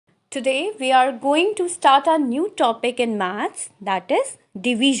Today we are going to start a new topic in maths, that is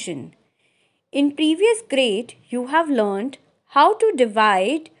division. In previous grade you have learned how to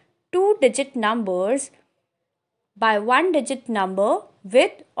divide two-digit numbers by one-digit number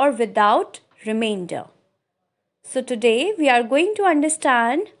with or without remainder. So today we are going to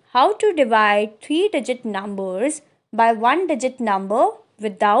understand how to divide three-digit numbers by one-digit number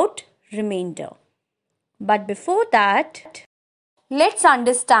without remainder. But before that, let's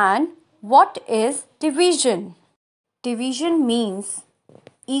understand what is division. Division means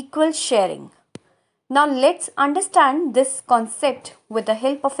equal sharing. Now let's understand this concept with the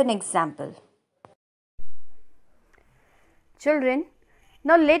help of an example. Children,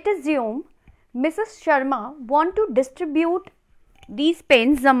 now let us assume Mrs. Sharma want to distribute these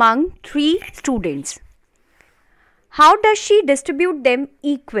pens among 3 students. How does she distribute them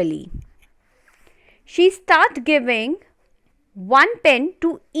equally? She starts giving one pen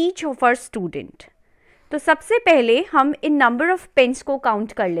to each of her student. तो सबसे पहले हम इन number of pens को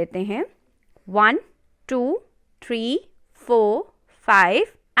count कर लेते हैं 1, 2, 3, 4, 5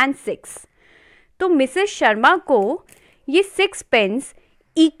 and 6. तो Mrs Sharma को ये 6 पेन्स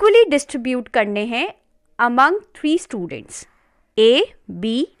इक्वली डिस्ट्रीब्यूट करने हैं among 3 students A,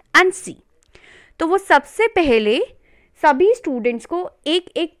 B and C. तो वो सबसे पहले सभी स्टूडेंट्स को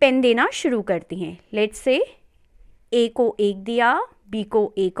एक एक पेन देना शुरू करती हैं. लेट्स से A को एक दिया, B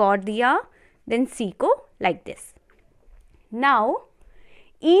को एक और दिया, then C को like this. Now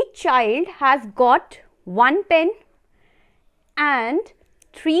each child has got one pen and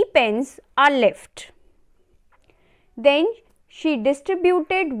 3 pens are left. Then she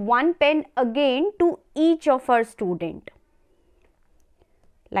distributed one pen again to each of her student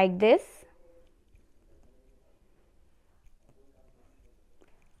like this.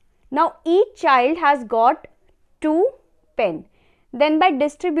 Now each child has got 2 pen. Then by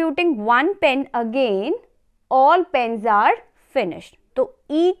distributing one pen again, all pens are finished. So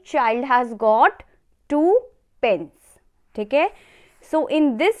each child has got 2 pens. ठीक है? So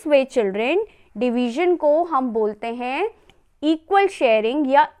in this way children, division को हम बोलते हैं equal sharing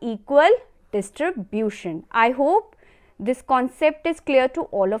या equal distribution. I hope this concept is clear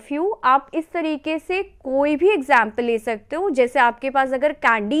to all of you. आप इस तरीके से कोई भी एग्जाम्पल ले सकते हो. जैसे आपके पास अगर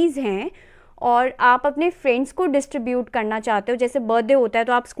कैंडीज़ हैं और आप अपने फ्रेंड्स को डिस्ट्रीब्यूट करना चाहते हो, जैसे बर्थडे होता है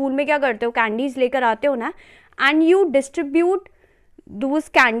तो आप स्कूल में क्या करते हो, कैंडीज़ लेकर आते हो ना, and you distribute those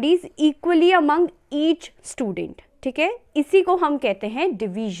candies equally among each student. ठीक है, इसी को हम कहते हैं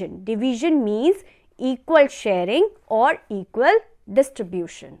division. Division means equal sharing or equal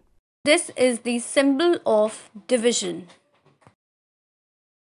distribution. This is the symbol of division.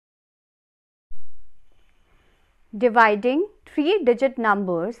 Dividing 3-digit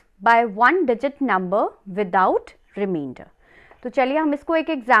numbers by 1-digit number without remainder. तो चलिए हम इसको एक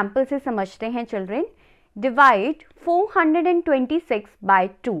एग्जाम्पल से समझते हैं चिल्ड्रेन. Divide 426 by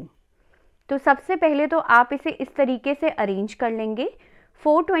 2. तो सबसे पहले तो आप इसे इस तरीके से अरेंज कर लेंगे.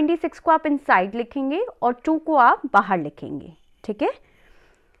 426 को आप इनसाइड लिखेंगे और 2 को आप बाहर लिखेंगे. ठीक है.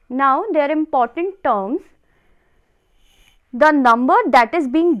 Now there are important terms. The number that is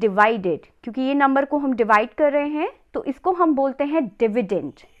being divided, क्योंकि ये नंबर को हम डिवाइड कर रहे हैं तो इसको हम बोलते हैं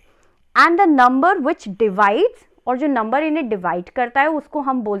dividend. And the number which divides, और जो नंबर इन्हें डिवाइड करता है उसको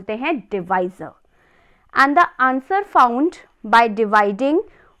हम बोलते हैं divisor. And the answer found by dividing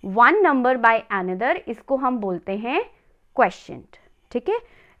one number by another, इसको हम बोलते हैं क्वेश्चंट. ठीक है.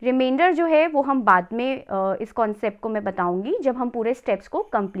 रिमाइंडर जो है वो हम बाद में इस कॉन्सेप्ट को मैं बताऊंगी जब हम पूरे स्टेप्स को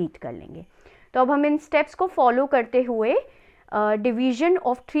कंप्लीट कर लेंगे. तो अब हम इन स्टेप्स को फॉलो करते हुए डिवीजन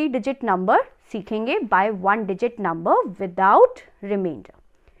ऑफ 3-digit नंबर सीखेंगे bye 1-digit number without reminder.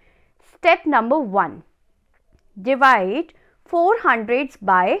 Step number 1, divide 400s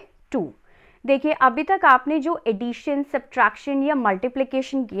bye 2. देखिए अभी तक आपने जो एडिशन, सब्ट्रैक्शन या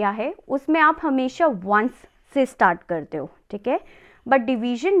मल्टीप्लिकेशन किया है उसमें आप हमेशा वंस से स्टार्ट करते हो. ठीक है. बट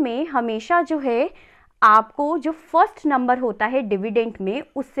डिवीजन में हमेशा जो है आपको जो फर्स्ट नंबर होता है डिविडेंड में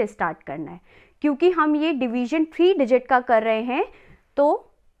उससे स्टार्ट करना है. क्योंकि हम ये डिवीजन 3-digit का कर रहे हैं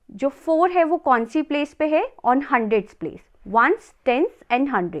तो जो 4 है वो कौन सी प्लेस पे है, on hundreds place, once, tense and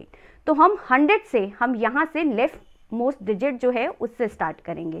 100. तो हम 100 से, हम यहाँ से लेफ्ट मोस्ट डिजिट जो है उससे स्टार्ट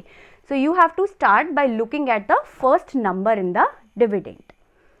करेंगे. So you have to start by looking at the first number in the dividend.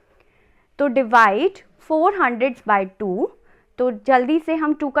 तो डिवाइड 400s बाय 2. तो जल्दी से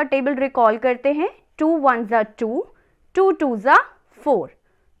हम 2 का टेबल रिकॉल करते हैं. 2 1s are 2, 2 2s are 4.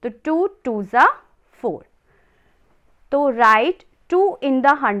 तो 2 2s are 4. तो right 2 in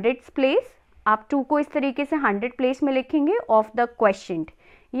the hundreds place. आप 2 को इस तरीके से 100 प्लेस में लिखेंगे ऑफ द क्वेश्चन.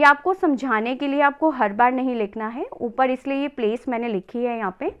 ये आपको समझाने के लिए आपको हर बार नहीं लिखना है ऊपर, इसलिए ये प्लेस मैंने लिखी है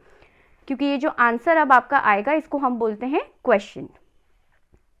यहाँ पे. क्योंकि ये जो आंसर अब आपका आएगा इसको हम बोलते हैं क्वेश्चन।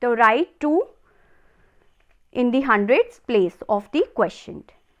 तो right 2 in the hundreds place of the question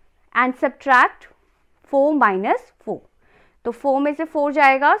and subtract 4 minus 4. तो 4 में से 4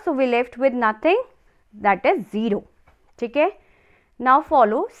 जाएगा, so we left with nothing, that is 0. ठीक है। Now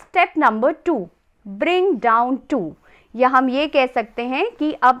follow step number 2, bring down 2. या हम ये कह सकते हैं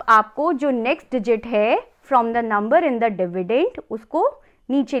कि अब आपको जो नेक्स्ट डिजिट है from the number in the dividend उसको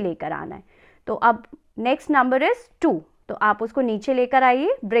नीचे लेकर आना है। तो अब नेक्स्ट नंबर इज 2, तो आप उसको नीचे लेकर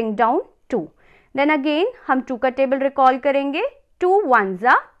आइए, ब्रिंग डाउन 2। देन अगेन हम 2 का टेबल रिकॉल करेंगे, 2 1s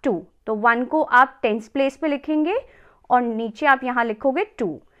are 2, तो 1 को आप टेंस प्लेस पे लिखेंगे और नीचे आप यहाँ लिखोगे 2।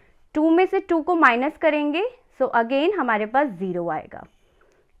 2 में से 2 को माइनस करेंगे, सो अगेन हमारे पास 0 आएगा।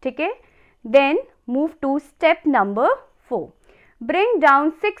 ठीक है। Then move to step number 4, bring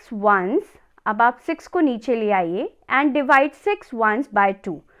down 6 1s। अब आप 6 को नीचे ले आइए एंड डिवाइड 6 1s बाय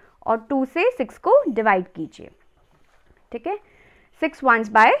 2, और 2 से 6 को डिवाइड कीजिए। ठीक है। 6 1s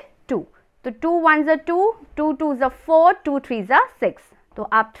बाय 2, तो 2 1s are 2, 2 2s are 4, 2 3s are 6, तो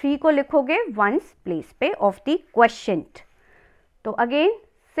आप 3 को लिखोगे 1s प्लेस पे ऑफ द क्वेश्चन। तो again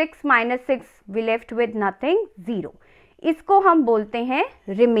 6 minus 6 we left with nothing, 0। इसको हम बोलते हैं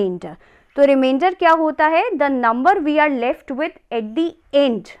रिमाइंडर। तो रिमाइंडर क्या होता है? The number we are left with at the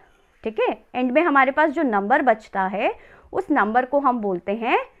end. ठीक है, एंड में हमारे पास जो नंबर बचता है उस नंबर को हम बोलते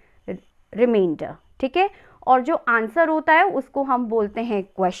हैं रिमाइंडर। ठीक है, और जो आंसर होता है उसको हम बोलते हैं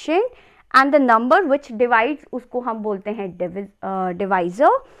question, and the number which divides उसको हम बोलते हैं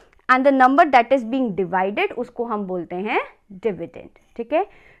divisor, and the number that is being divided उसको हम बोलते हैं डिविडेंड। ठीक है,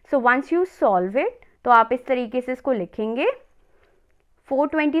 so once you solve it तो आप इस तरीके से इसको लिखेंगे,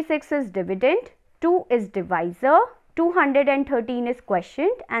 426 is dividend, 2 is divisor, 213 is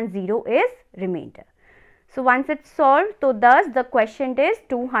quotient and 0 is remainder. So once it's solved, so thus the quotient is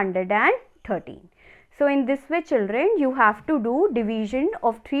 213. So in this way children, you have to do division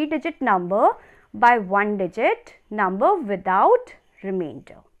of 3-digit number by 1-digit number without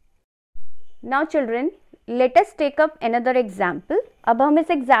remainder. Now children, let us take up another example. अब हम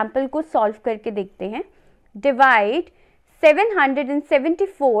इस example को solve करके देखते हैं। Divide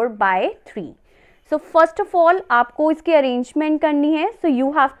 774 by 3. So first of all आपको इसकी arrangement करनी है, so you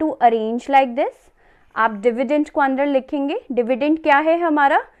have to arrange like this. आप डिविडेंड को अंदर लिखेंगे। डिविडेंड क्या है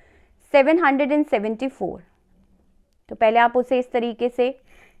हमारा? 774। तो पहले आप उसे इस तरीके से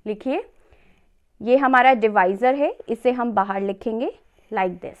लिखिए। ये हमारा डिवाइजर है, इसे हम बाहर लिखेंगे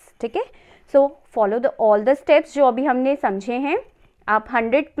like this। ठीक है, so follow the all the steps जो अभी हमने समझे हैं। आप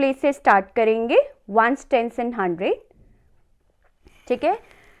 100 प्लेस से स्टार्ट करेंगे, 1s 10s and 100। ठीक है,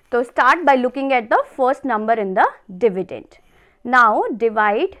 तो start by looking at the first number in the dividend. Now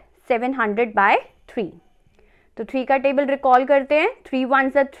divide 700 bye 3। तो 3 का टेबल रिकॉल करते हैं। 3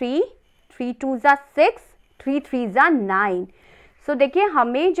 1s are 3, 3 2s are 6, 3 3s are 9। सो देखिए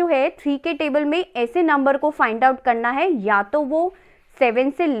हमें जो है 3 के टेबल में ऐसे नंबर को फाइंड आउट करना है, या तो वो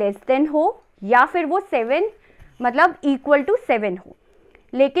 7 से लेस देन हो या फिर वो 7 मतलब इक्वल टू 7 हो।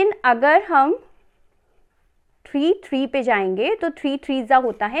 लेकिन अगर हम 3 3 पे जाएंगे तो 3 3s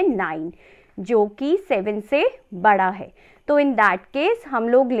होता है 9, जो कि 7 से बड़ा है। तो इन दैट केस हम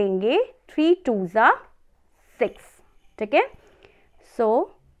लोग लेंगे 3 2s are 6। ठीक है,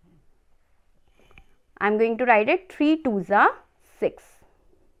 सो I am going to right it 3 2s are 6।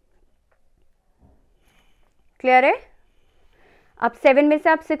 Clear है? अब 7 में से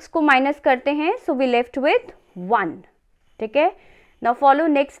आप 6 को माइनस करते हैं, सो वी लेफ्ट विथ 1। ठीक है, नाउ फॉलो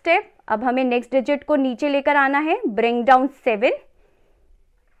नेक्स्ट स्टेप। अब हमें नेक्स्ट डिजिट को नीचे लेकर आना है, ब्रिंग डाउन 7।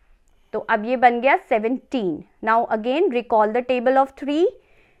 तो अब ये बन गया 17। Now again recall the table of 3।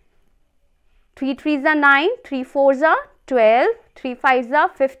 3 3s are 9, 3 4s are 12, 3 5s are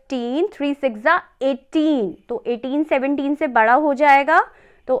 15, 3 6s are 18। तो 18 17 से बड़ा हो जाएगा,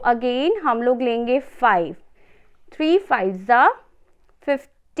 तो अगेन हम लोग लेंगे 5। 3 5s are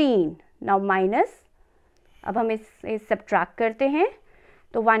 15। नाउ माइनस, अब हम इसे सब्ट्रैक्ट करते हैं।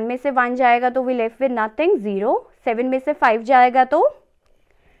 तो 1 में से 1 जाएगा तो वी लेफ्ट विद नथिंग, 0। 7 में से 5 जाएगा तो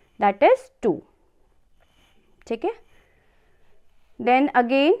दैट इज 2। ठीक है, then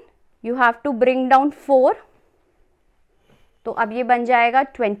again you have to bring down 4। तो अब ये बन जाएगा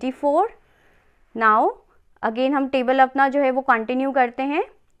 24। नाउ अगेन हम टेबल अपना जो है वो कंटिन्यू करते हैं।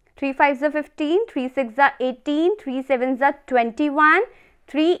 3 5s are 15, 3 6s are 18, 3 7s are 21,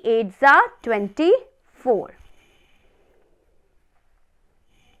 3 8s are 24।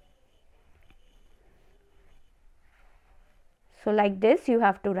 So like this you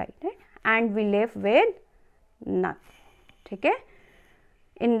have to write it, and we left with none. ठीक है,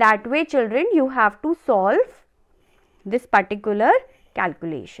 in that way children you have to solve this particular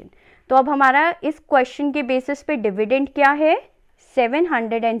calculation. तो अब हमारा इस question के basis पे dividend क्या है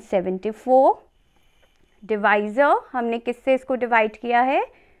 774, डिवाइजर हमने किससे इसको डिवाइड किया है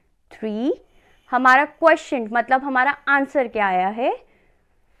 3, हमारा क्वेश्चन मतलब हमारा आंसर क्या आया है,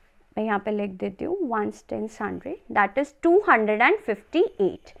 मैं यहाँ पे लिख देती हूँ 1 10 100 दैट इज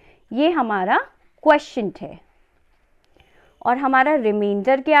 258, ये हमारा क्वेश्चन है। और हमारा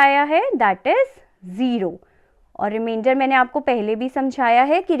रिमाइंडर क्या आया है दैट इज 0। और रिमाइंडर मैंने आपको पहले भी समझाया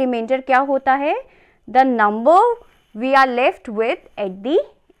है कि रिमाइंडर क्या होता है, the number we are left with at the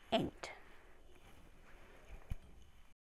end.